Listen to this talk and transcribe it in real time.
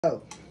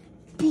Oh.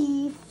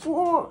 A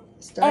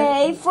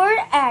for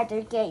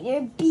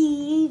alligator,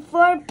 B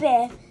for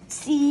bear,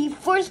 C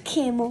for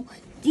camel,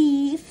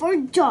 D for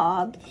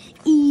dog,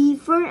 E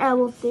for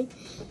elephant,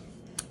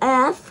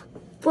 F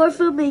for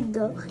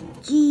flamingo,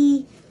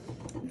 G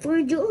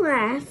for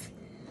giraffe,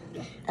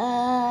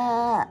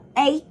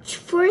 H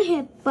for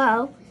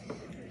hippo,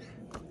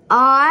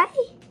 I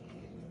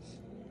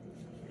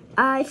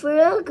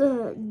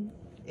for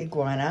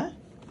Iguana.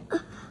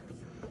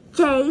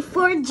 J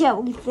for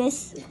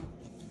jellyfish.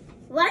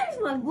 What's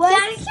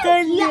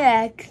the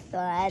next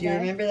letter? Do you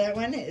remember that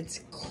one?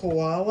 It's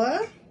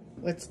koala.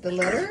 What's the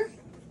letter?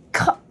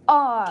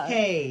 R.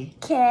 K.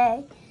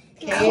 K.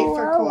 K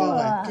for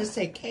koala. Just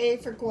say K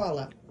for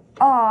koala.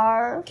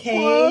 R.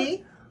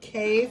 K.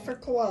 K for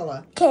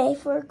koala. K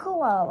for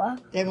koala.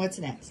 Then what's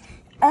next?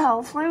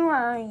 L for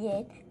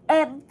lion.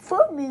 M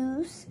for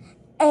moose.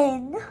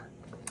 N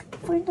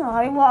for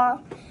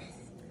narwhal.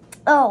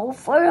 O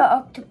for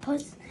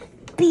octopus.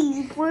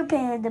 B for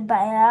panda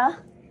bear.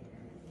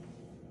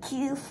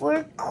 Q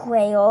for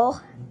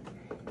quail.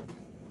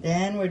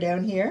 Then we're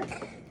down here,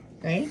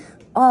 right?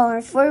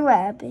 R for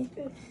rabbit.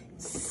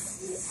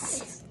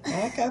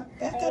 Back up,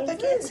 I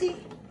can't see.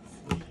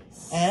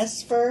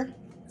 S for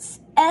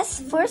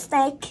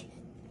snake.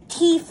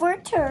 T for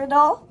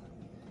turtle.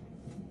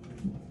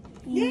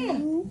 Yeah.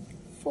 U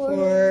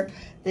for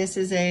this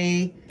is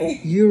a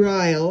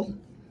Uriel.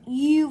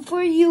 U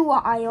for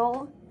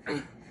uile.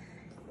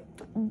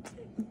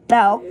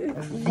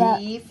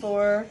 V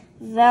for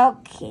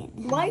Vulcan.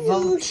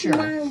 vulture.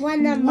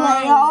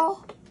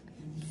 Whale.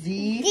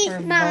 V for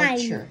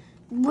vulture.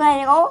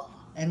 Whale.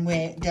 And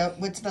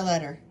what's the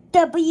letter?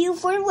 W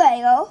for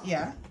whale.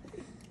 Yeah.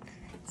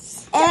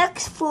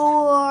 X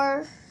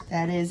for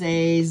That is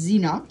a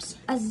xenops.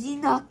 a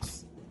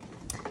xenox.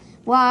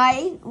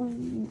 Y.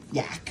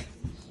 Yak.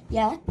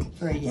 Yak.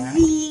 For a yak.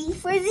 Z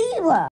for zebra.